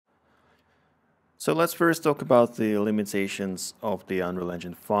So let's first talk about the limitations of the Unreal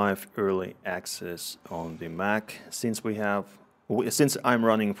Engine 5 early access on the Mac. Since I'm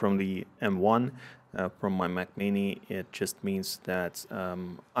running from the M1 from my Mac Mini, it just means that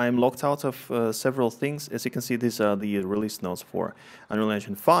I'm locked out of several things. As you can see, these are the release notes for Unreal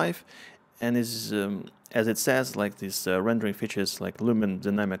Engine 5, and as it says, like these rendering features like Lumen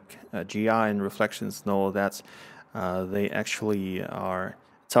Dynamic GI and reflections and all that, they actually are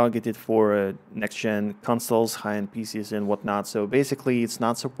targeted for next-gen consoles, high-end PCs and whatnot. So basically, it's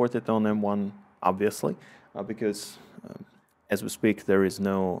not supported on M1, obviously, because as we speak, there is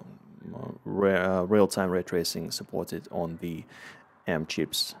no real-time ray tracing supported on the M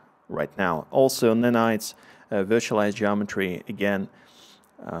chips right now. Also, Nanites virtualized geometry, again,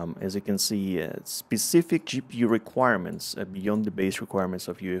 as you can see, specific GPU requirements beyond the base requirements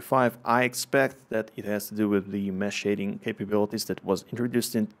of UE5. I expect that it has to do with the mesh shading capabilities that was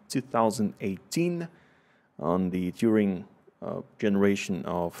introduced in 2018 on the Turing generation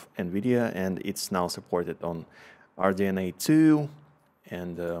of NVIDIA, and it's now supported on RDNA 2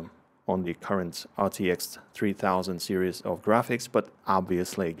 and on the current RTX 3000 series of graphics, but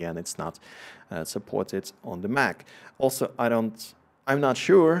obviously, again, it's not supported on the Mac. Also, I'm not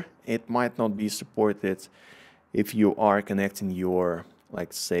sure, it might not be supported if you are connecting your,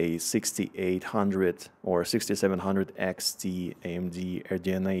 like, say, 6800 or 6700 XT AMD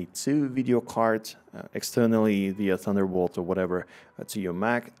RDNA 2 video card externally via Thunderbolt or whatever to your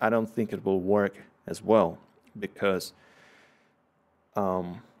Mac. I don't think it will work as well because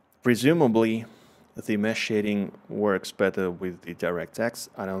presumably the mesh shading works better with the DirectX.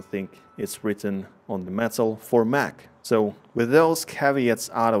 I don't think it's written on the metal for Mac. So with those caveats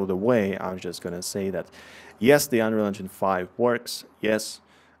out of the way, I'm just going to say that yes, the Unreal Engine 5 works. Yes,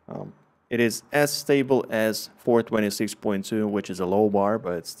 it is as stable as 426.2, which is a low bar,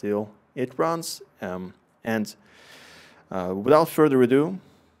 but still it runs. And without further ado,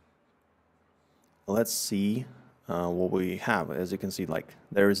 let's see what we have. As you can see, like,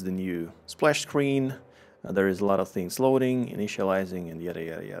 there is the new splash screen, there is a lot of things loading, initializing, and yada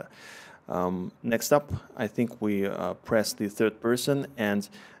yada yada. Next up, I think we press the third person, and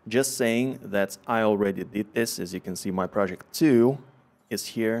just saying that I already did this. As you can see, my project 2 is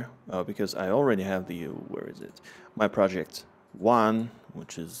here because I already have the, where is it? My project 1,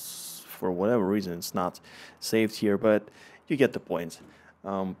 which is, for whatever reason, it's not saved here, but you get the point.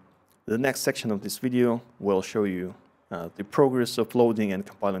 The next section of this video will show you the progress of loading and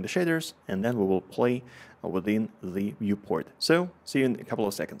compiling the shaders, and then we will play within the viewport. So, see you in a couple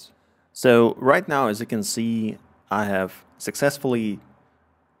of seconds. So right now, as you can see, I have successfully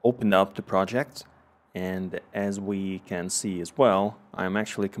opened up the project, and as we can see as well, I'm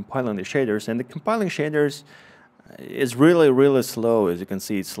actually compiling the shaders, and the compiling shaders is really slow. As you can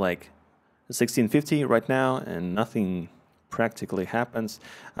see, it's like 1650 right now, and nothing practically happens.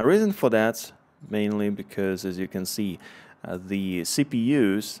 A reason for that, mainly because, as you can see, the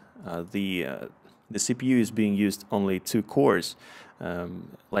CPUs, the CPU is being used only 2 cores.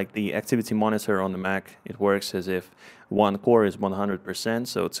 Like the activity monitor on the Mac, it works as if 1 core is 100%,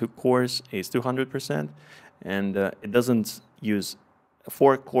 so 2 cores is 200%, and it doesn't use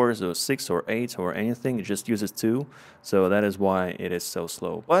 4 cores or 6 or 8 or anything, it just uses 2, so that is why it is so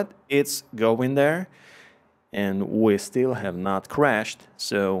slow. But it's going there, and we still have not crashed,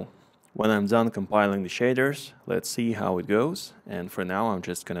 so when I'm done compiling the shaders, let's see how it goes, and for now I'm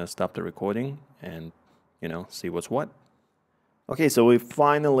just gonna stop the recording and, you know, see what's what. Okay, so we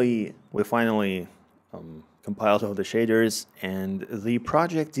finally compiled all the shaders, and the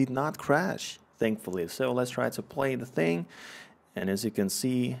project did not crash, thankfully. So let's try to play the thing, and as you can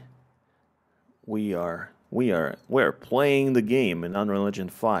see, we are playing the game in Unreal Engine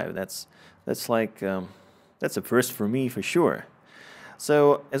 5. That's like that's a first for me for sure.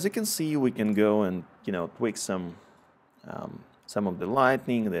 So as you can see, we can go and, you know, tweak some of the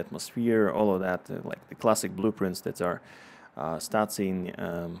lighting, the atmosphere, all of that, like the classic blueprints that are starting,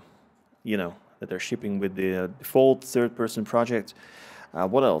 you know, that are shipping with the default third-person project.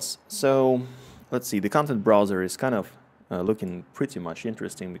 What else? So let's see. The content browser is kind of looking pretty much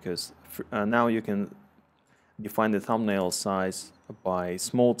interesting because now you can define the thumbnail size by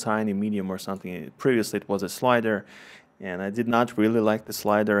small, tiny, medium, or something. Previously, it was a slider, and I did not really like the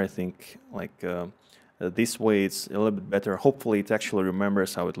slider. I think like this way it's a little bit better. Hopefully, it actually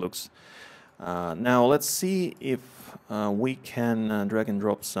remembers how it looks. Now let's see if we can drag and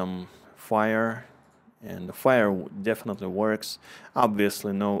drop some fire, and the fire definitely works.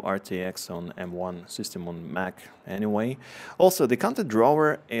 Obviously no RTX on M1 system on Mac anyway. Also the content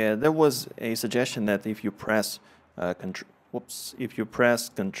drawer, there was a suggestion that if you press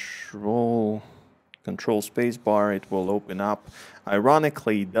Control Control spacebar, it will open up.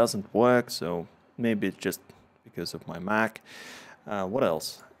 Ironically, it doesn't work, so maybe it's just because of my Mac. What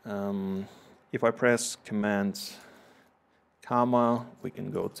else? If I press Command comma, we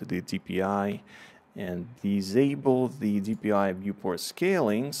can go to the DPI and disable the DPI viewport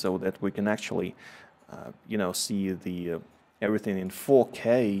scaling so that we can actually, see the everything in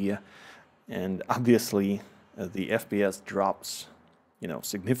 4K, and obviously the FPS drops,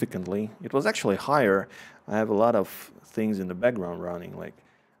 significantly. It was actually higher. I have a lot of things in the background running, like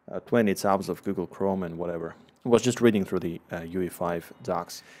 20 tabs of Google Chrome and whatever. I was just reading through the UE5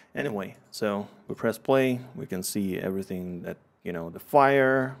 docs. Anyway, so we press play. We can see everything that, the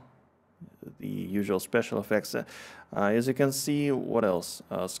fire, the usual special effects. As you can see, what else?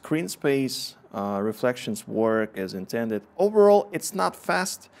 Screen space, reflections work as intended. Overall, it's not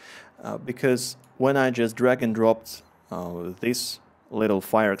fast because when I just drag and dropped this little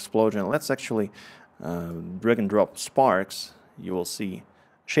fire explosion, let's actually drag and drop sparks, you will see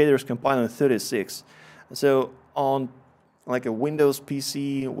shaders compiling 36. So on like a Windows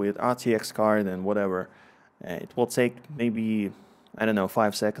PC with RTX card and whatever, it will take maybe, I don't know,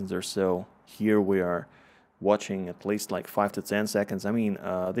 5 seconds or so. Here we are watching at least like 5 to 10 seconds. I mean,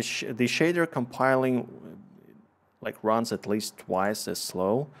 the shader compiling runs at least twice as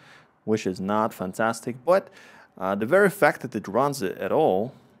slow, which is not fantastic. But the very fact that it runs it at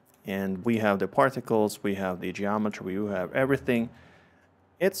all, and we have the particles, we have the geometry, we have everything,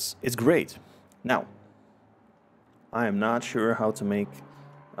 it's great. Now, I am not sure how to make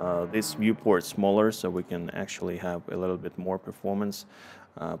this viewport smaller so we can actually have a little bit more performance,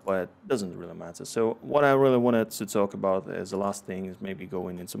 but it doesn't really matter. So what I really wanted to talk about as the last thing is maybe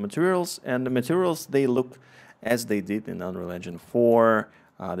going into materials, and the materials, they look as they did in Unreal Engine 4.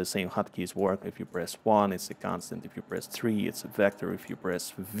 The same hotkeys work. If you press 1, it's a constant. If you press 3, it's a vector. If you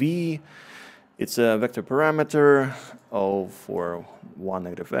press V, it's a vector parameter. O for 1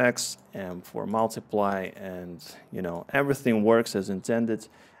 negative x, M for multiply, and everything works as intended,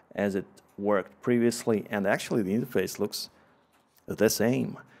 as it worked previously. And actually, the interface looks the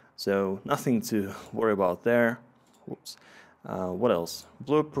same, so nothing to worry about there. Oops. What else?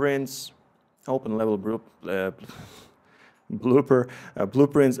 Blueprints, open level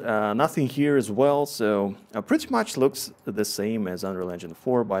blueprints, nothing here as well, so pretty much looks the same as Unreal Engine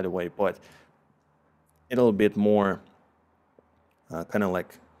 4, by the way, but a little bit more kind of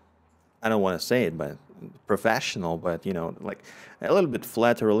like, I don't want to say it, but professional, but like a little bit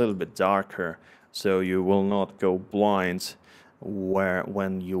flatter, a little bit darker, so you will not go blind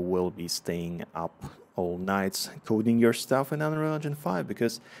when you will be staying up all nights coding your stuff in Unreal Engine 5,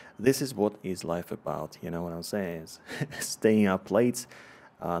 because this is what is life about, you know what I'm saying? Staying up late,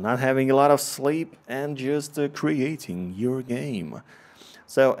 not having a lot of sleep, and just creating your game.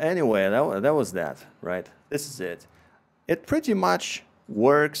 So anyway, that was that, right? This is it. It pretty much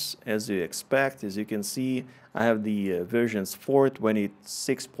works as you expect. As you can see, I have the versions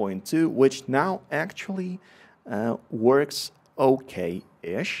 4.26.2, which now actually works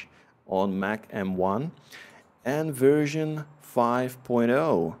okay-ish on Mac M1, and version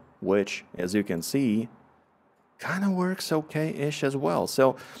 5.0, which, as you can see, kind of works okay-ish as well.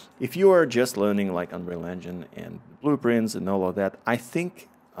 So if you are just learning like Unreal Engine and blueprints and all of that, I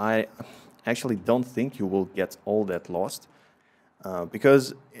actually don't think you will get all that lost,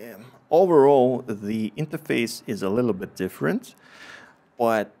 because overall the interface is a little bit different,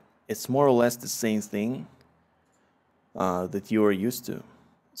 but it's more or less the same thing that you are used to.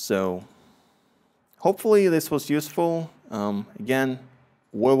 So hopefully this was useful. Again,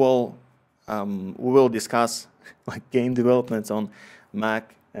 we will discuss like game developments on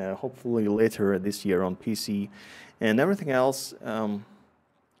Mac, hopefully later this year on PC, and everything else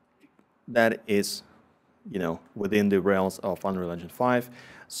that is, within the realms of Unreal Engine 5.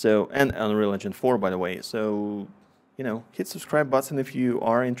 So, and Unreal Engine 4, by the way. So, hit subscribe button if you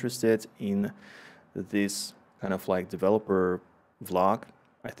are interested in this kind of like developer vlog.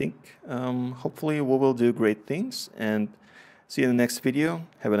 I think hopefully we will do great things, and see you in the next video.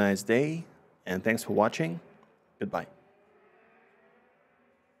 Have a nice day, and thanks for watching. Goodbye.